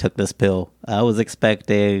expecting when I took this pill. I was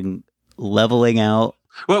expecting leveling out.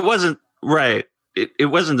 Well, it wasn't right. It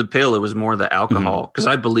wasn't the pill. It was more the alcohol. Because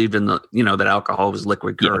I believed in that alcohol was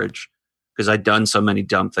liquid courage. Because I'd done so many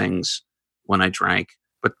dumb things when I drank.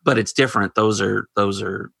 But it's different. Those are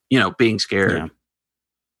being scared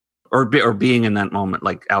or being in that moment.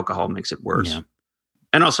 Like alcohol makes it worse. Yeah.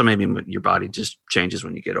 And also maybe your body just changes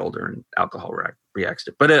when you get older and alcohol reacts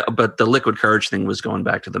to it. But the liquid courage thing was going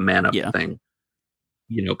back to the man up thing.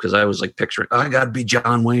 You know, because I was like picturing, I got to be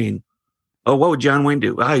John Wayne. Oh, what would John Wayne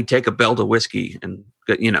do? He'd take a belt of whiskey and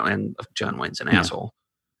John Wayne's an asshole.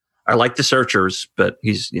 I like the Searchers, but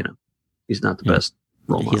he's not the best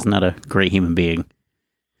role model. He's not a great human being.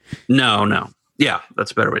 No. Yeah,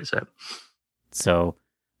 that's a better way to say it. So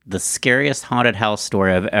the scariest haunted house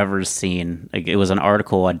story I've ever seen, like, it was an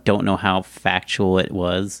article. I don't know how factual it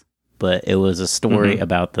was, but it was a story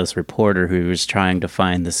about this reporter who was trying to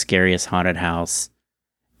find the scariest haunted house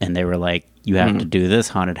and they were like, you have to do this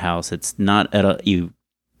haunted house. It's not at a, you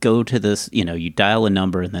go to this, you dial a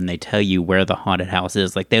number and then they tell you where the haunted house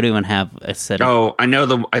is. Like, they don't even have a set of...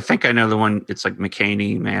 I think I know the one. It's like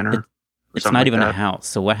McCaney Manor. It's not even a house.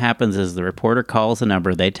 So what happens is the reporter calls the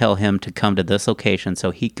number. They tell him to come to this location. So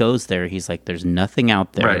he goes there. He's like, there's nothing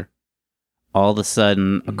out there. Right. All of a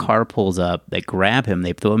sudden, a car pulls up. They grab him.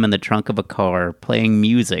 They throw him in the trunk of a car playing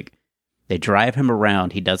music. They drive him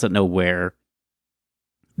around. He doesn't know where.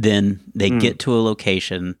 Then they get to a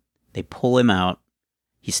location. They pull him out.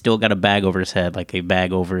 He's still got a bag over his head, like a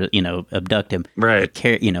bag over, abduct him. Right.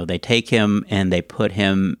 They take him and they put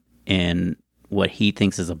him in what he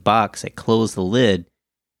thinks is a box. They close the lid,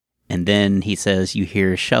 and then he says you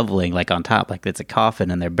hear shoveling like on top, like it's a coffin,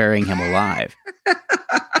 and they're burying him alive.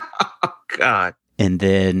 Oh, God. And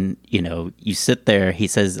then, you sit there. He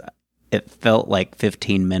says it felt like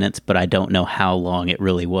 15 minutes, but I don't know how long it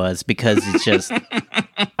really was, because it's just,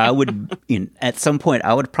 I would, at some point,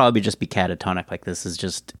 I would probably just be catatonic. Like, this is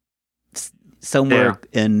just somewhere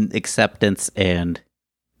in acceptance and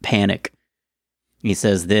panic. He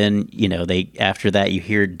says, then, after that, you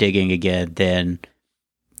hear digging again, then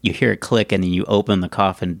you hear it click, and then you open the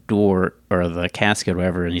coffin door or the casket or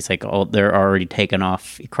whatever, and he's like, oh, they're already taken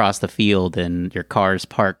off across the field, and your car's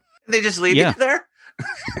parked. They just leave you there?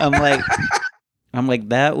 I'm like,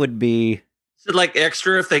 that would be... Is it like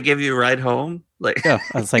extra if they give you a ride home? Like, yeah,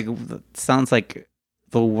 I was like, sounds like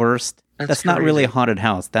the worst. That's not really a haunted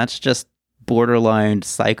house. That's just borderline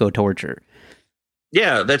psycho torture.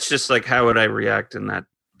 Yeah, that's just like, how would I react in that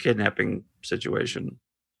kidnapping situation?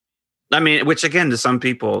 I mean, which again, to some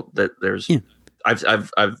people, that there's,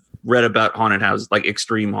 I've read about haunted houses, like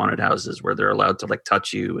extreme haunted houses, where they're allowed to like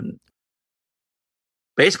touch you and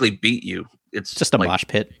basically beat you. It's just a like, mosh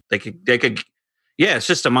pit. They could, yeah, it's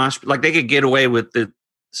just a mosh. Like, they could get away with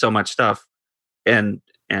so much stuff, and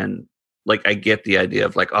like, I get the idea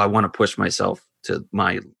of like, oh, I want to push myself to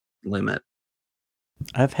my limit.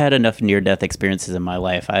 I've had enough near-death experiences in my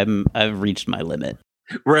life. I've reached my limit.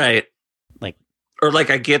 Right. Like, or like,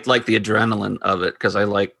 I get like the adrenaline of it, because I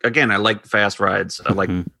like fast rides. I like,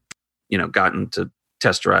 gotten to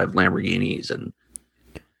test drive Lamborghinis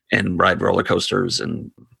and ride roller coasters,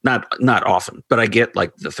 and not often, but I get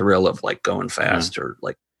like the thrill of like going fast or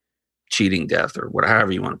like cheating death or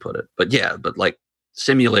however you want to put it. But yeah, but like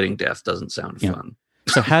simulating death doesn't sound fun.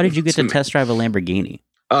 So how did you get to test drive a Lamborghini?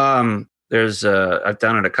 There's I've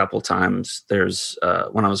done it a couple times. There's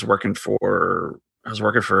when I was working for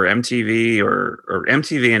MTV or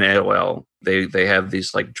MTV and AOL. They have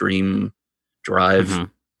these like dream drive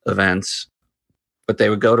events, but they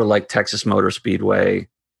would go to like Texas Motor Speedway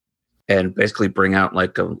and basically bring out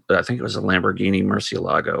like I think it was a Lamborghini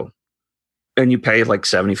Murcielago, and you pay like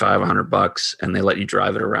 $75-$100, and they let you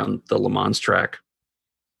drive it around the Le Mans track.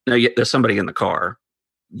 Now, there's somebody in the car.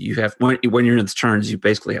 You have, when you're in the turns, you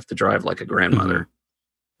basically have to drive like a grandmother,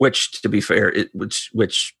 which, to be fair,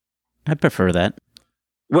 which I prefer that.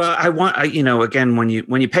 Well, again, when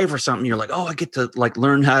you pay for something, you're like, oh, I get to like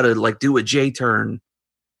learn how to like do a J turn,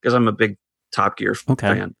 because I'm a big Top Gear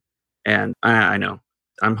fan, and I know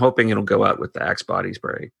I'm hoping it'll go out with the Axe body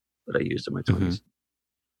spray that I used in my 20s.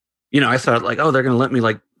 I thought like, oh, they're going to let me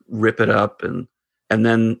like rip it up, and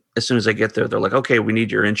then as soon as I get there, they're like, okay, we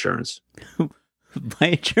need your insurance. My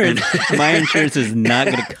insurance is not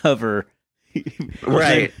going to cover.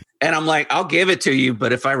 Right. And I'm like, I'll give it to you,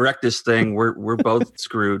 but if I wreck this thing, we're both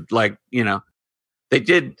screwed. Like, they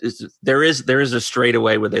did. There is a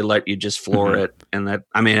straightaway where they let you just floor it, and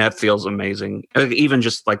that feels amazing. Even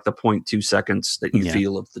just like the 0.2 seconds that you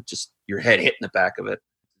feel of just your head hitting the back of it.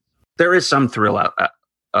 There is some thrill out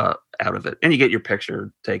of it, and you get your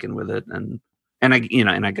picture taken with it, and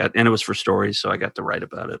it was for stories, so I got to write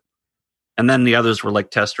about it. And then the others were like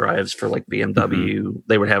test drives for like BMW.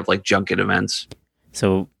 They would have like junket events.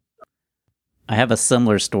 So I have a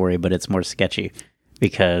similar story, but it's more sketchy,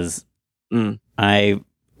 because I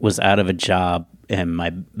was out of a job, and my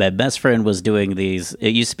best friend was doing these.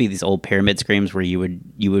 It used to be these old pyramid schemes where you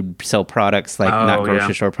would sell products, like not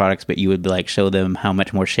grocery store products, but you would like show them how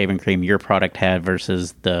much more shaving cream your product had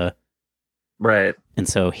versus the right. And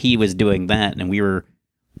so he was doing that, and we were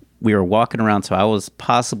walking around. So I was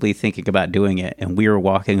possibly thinking about doing it, and we were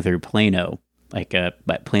walking through Plano, like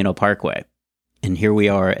at Plano Parkway, and here we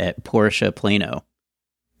are at Porsche Plano.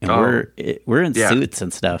 And we're in suits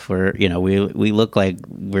and stuff. We're we look like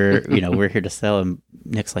we're we're here to sell. And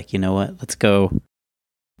Nick's like, you know what? Let's go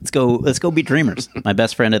be dreamers. My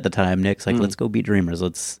best friend at the time, Nick's like, let's go be dreamers.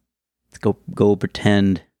 Let's go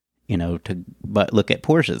pretend but look at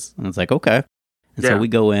Porsches. And it's like, okay. And so we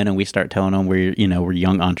go in and we start telling them we're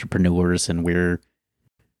young entrepreneurs, and we're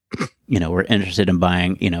we're interested in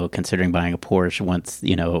buying, considering buying a Porsche once,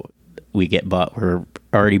 we get bought. We're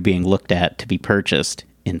already being looked at to be purchased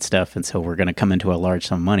and stuff. And so we're going to come into a large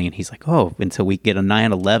sum of money. And he's like, oh, and so we get a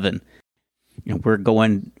 911.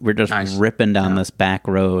 We're just ripping down this back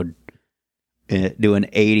road, doing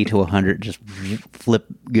 80 to 100, just flip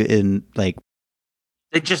in like.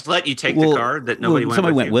 They just let you take the car that nobody went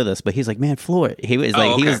somebody with went you? with us, but he's like, man, floor it. He was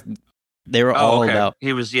they were all about.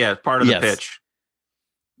 He was, part of the pitch.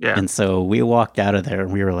 Yeah. And so we walked out of there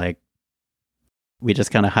and we were like, we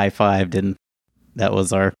just kind of high-fived, and that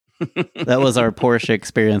was our Porsche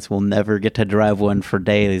experience. We'll never get to drive one for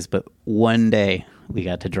days, but one day we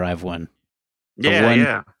got to drive one.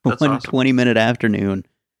 Yeah, that's one awesome. 20-minute afternoon.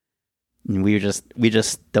 And we just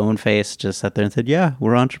stone-faced just sat there and said, yeah,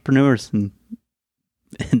 we're entrepreneurs. And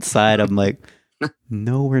inside I'm like,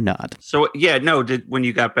 no, we're not. So when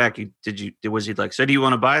you got back, was he like, so do you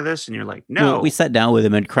want to buy this? And you're like, no. Well, we sat down with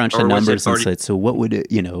him and crunched the numbers and said, so what would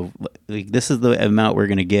it, like, this is the amount we're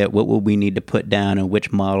going to get. What will we need to put down, and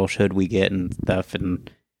which model should we get and stuff? And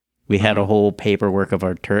we had a whole paperwork of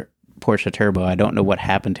our Porsche Turbo. I don't know what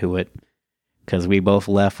happened to it because we both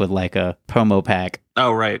left with like a promo pack.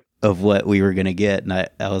 Oh, right. Of what we were going to get. And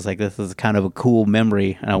I was like, this is kind of a cool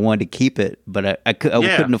memory, and I wanted to keep it, but I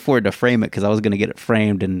couldn't afford to frame it because I was going to get it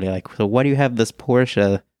framed and be like, so why do you have this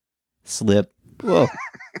Porsche slip? Whoa.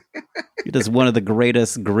 It is one of the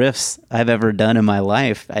greatest grifts I've ever done in my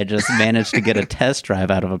life. I just managed to get a test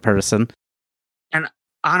drive out of a person. And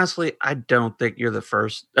honestly, I don't think you're the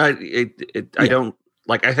first. I don't,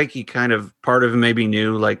 like, I think he kind of, part of him maybe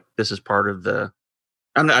knew, like, this is part of the,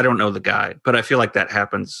 I don't know the guy, but I feel like that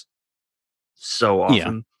happens so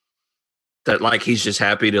often that, like, he's just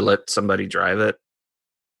happy to let somebody drive it.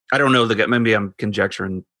 I don't know the guy. Maybe I'm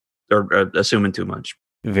conjecturing or assuming too much.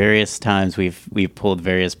 Various times we've pulled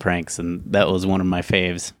various pranks, and that was one of my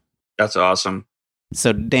faves. That's awesome.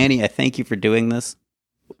 So, Danny, I thank you for doing this.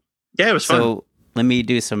 Yeah, it was fun. So let me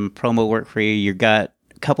do some promo work for you. You've got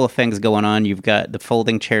a couple of things going on. You've got the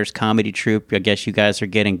Folding Chairs comedy troupe. I guess you guys are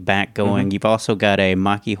getting back going. You've also got a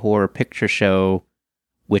Maki Horror Picture Show,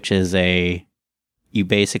 which is you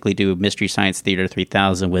basically do Mystery Science Theater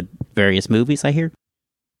 3000 with various movies, I hear?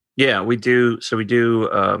 Yeah, we do. So we do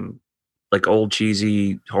like old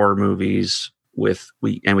cheesy horror movies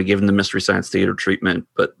we give them the Mystery Science Theater treatment,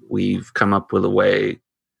 but we've come up with a way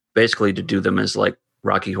basically to do them as like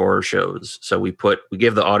Rocky Horror shows. So we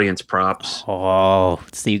give the audience props. Oh,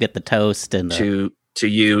 so you get the toast and to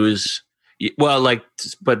use. Well, like,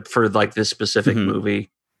 but for like this specific movie.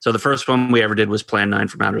 So the first one we ever did was Plan 9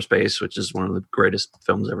 from Outer Space, which is one of the greatest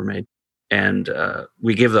films ever made. And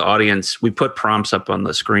we give the audience, we put prompts up on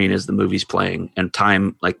the screen as the movie's playing, and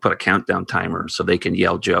put a countdown timer so they can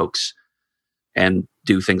yell jokes and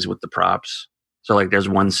do things with the props. So like there's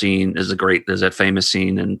one scene, there's that famous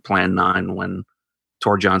scene in Plan 9 when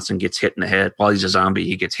Tor Johnson gets hit in the head. While he's a zombie,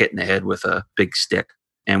 he gets hit in the head with a big stick.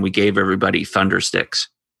 And we gave everybody thunder sticks,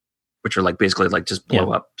 which are like basically like just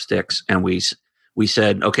blow up sticks. And we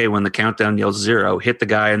said, okay, when the countdown yells 0, hit the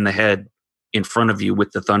guy in the head in front of you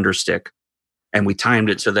with the thunder stick. And we timed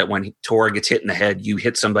it so that when Tor gets hit in the head, you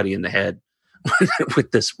hit somebody in the head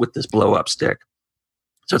with this blow up stick.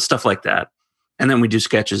 So it's stuff like that. And then we do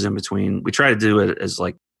sketches in between. We try to do it as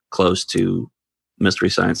like close to Mystery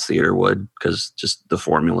Science Theater would, because just the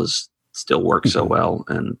formulas still work so well.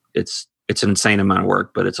 And it's an insane amount of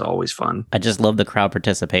work, but it's always fun. I just love the crowd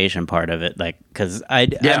participation part of it. Like, because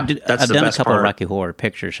I've done a couple of Rocky Horror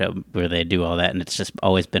Picture Show where they do all that, and it's just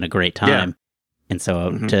always been a great time. Yeah. And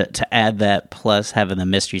so to add that plus having the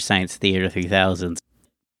Mystery Science Theater 3000,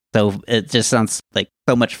 so it just sounds like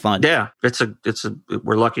so much fun. Yeah,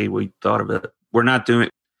 we're lucky we thought of it. We're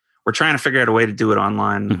trying to figure out a way to do it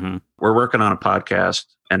online. We're working on a podcast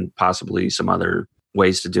and possibly some other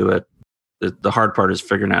ways to do it. The hard part is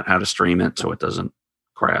figuring out how to stream it so it doesn't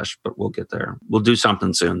crash, but we'll get there. We'll do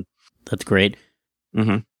something soon. That's great.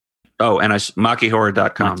 Oh, and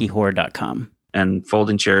MakiHorror.com. MakiHorror.com. And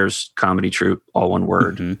Folding Chairs Comedy Troupe, all one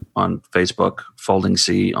word, on Facebook, Folding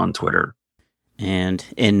C on Twitter. And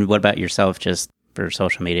what about yourself, just for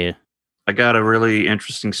social media? I got a really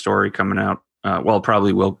interesting story coming out. It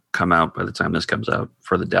probably will come out by the time this comes out,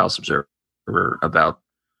 for the Dallas Observer, about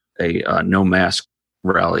a no mask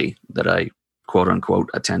rally that I quote unquote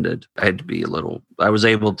attended. I was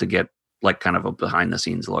able to get like kind of a behind the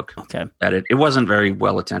scenes look at it. It wasn't very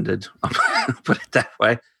well attended, put it that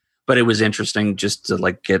way, but it was interesting just to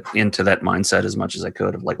like get into that mindset as much as I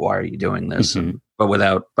could of like, why are you doing this?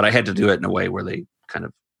 But I had to do it in a way where they kind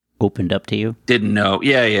of opened up to you. Didn't know.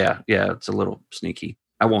 Yeah. It's a little sneaky.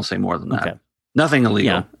 I won't say more than that. Nothing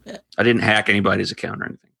illegal. Yeah. I didn't hack anybody's account or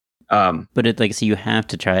anything. But it's like, so you have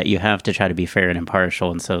to try to be fair and impartial,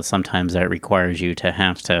 and so sometimes that requires you to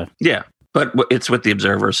have to. Yeah, but it's with the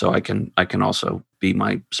observer, so I can also be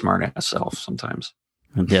my smart ass self sometimes.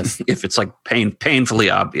 Yes. If it's like painfully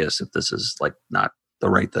obvious if this is like not the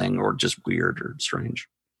right thing or just weird or strange.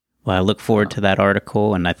 Well, I look forward to that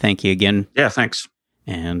article, and I thank you again. Yeah, thanks.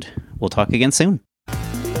 And we'll talk again soon.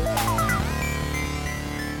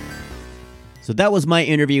 So that was my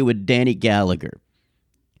interview with Danny Gallagher.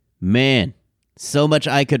 Man, so much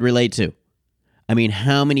I could relate to. I mean,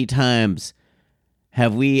 how many times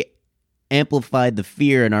have we amplified the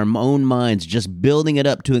fear in our own minds, just building it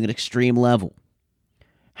up to an extreme level?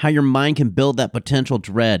 How your mind can build that potential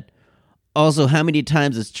dread. Also, how many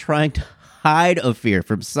times is trying to hide a fear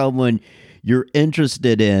from someone you're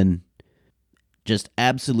interested in just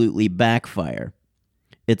absolutely backfire.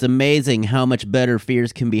 It's amazing how much better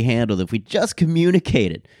fears can be handled if we just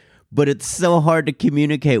communicated, but it's so hard to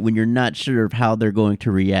communicate when you're not sure of how they're going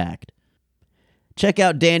to react. Check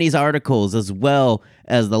out Danny's articles as well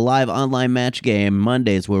as the live online match game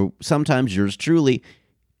Mondays, where sometimes yours truly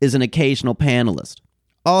is an occasional panelist.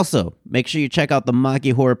 Also, make sure you check out the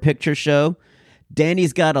Maki Horror Picture Show.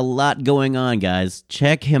 Danny's got a lot going on, guys.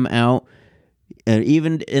 Check him out. And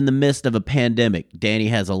even in the midst of a pandemic, Danny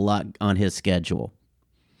has a lot on his schedule.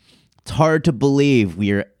 It's hard to believe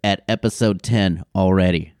we are at episode 10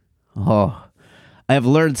 already. Oh, I have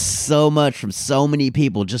learned so much from so many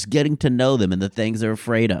people just getting to know them and the things they're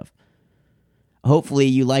afraid of. Hopefully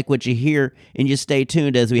you like what you hear and you stay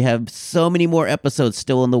tuned as we have so many more episodes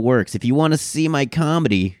still in the works. If you want to see my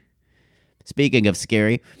comedy, speaking of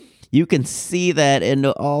scary, you can see that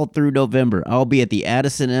all through November. I'll be at the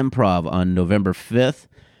Addison Improv on November 5th,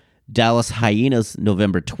 Dallas Hyenas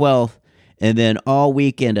November 12th, and then all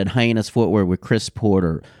weekend at Hyenas Fort Worth with Chris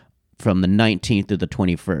Porter from the 19th to the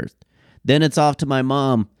 21st. Then it's off to my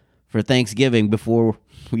mom for Thanksgiving before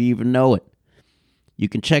we even know it. You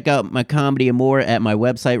can check out my comedy and more at my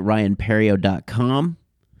website, ryanperio.com.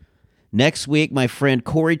 Next week, my friend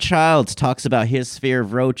Corey Childs talks about his fear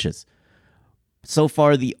of roaches. So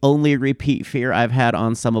far, the only repeat fear I've had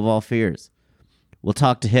on Some of All Fears. We'll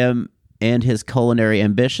talk to him and his culinary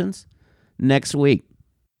ambitions next week.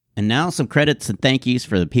 And now some credits and thank yous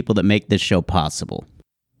for the people that make this show possible.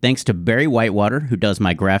 Thanks to Barry Whitewater, who does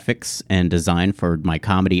my graphics and design for my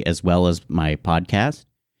comedy as well as my podcast.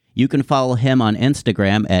 You can follow him on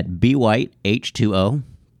Instagram at bwhiteh2o.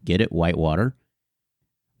 Get it, Whitewater.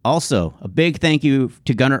 Also, a big thank you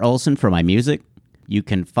to Gunnar Olsen for my music. You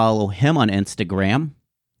can follow him on Instagram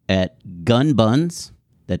at gunbuns.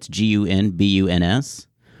 That's GUNBUNS.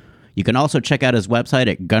 You can also check out his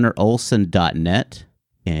website at gunnarolsen.net.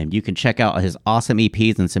 And you can check out his awesome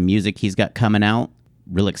EPs and some music he's got coming out.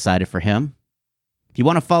 Real excited for him. If you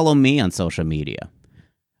want to follow me on social media,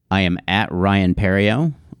 I am at Ryan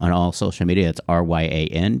Perio on all social media. It's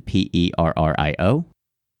RyanPerrio.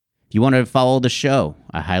 If you want to follow the show,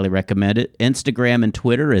 I highly recommend it. Instagram and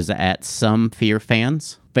Twitter is at Some Fear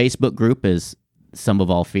Fans. Facebook group is Some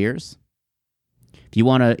of All Fears.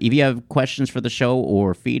 If you have questions for the show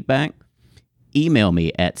or feedback, email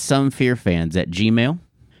me at somefearfans@gmail.com.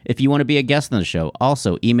 If you want to be a guest on the show,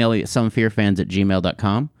 also email me at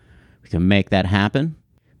somefearfans@gmail.com. We can make that happen.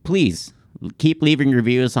 Please keep leaving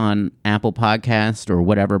reviews on Apple Podcast or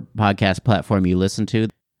whatever podcast platform you listen to.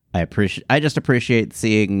 I just appreciate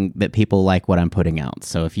seeing that people like what I'm putting out.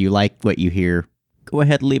 So if you like what you hear, go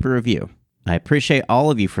ahead and leave a review. I appreciate all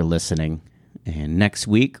of you for listening. And next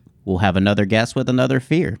week, we'll have another guest with another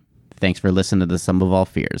fear. Thanks for listening to the Some of All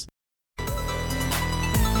Fears.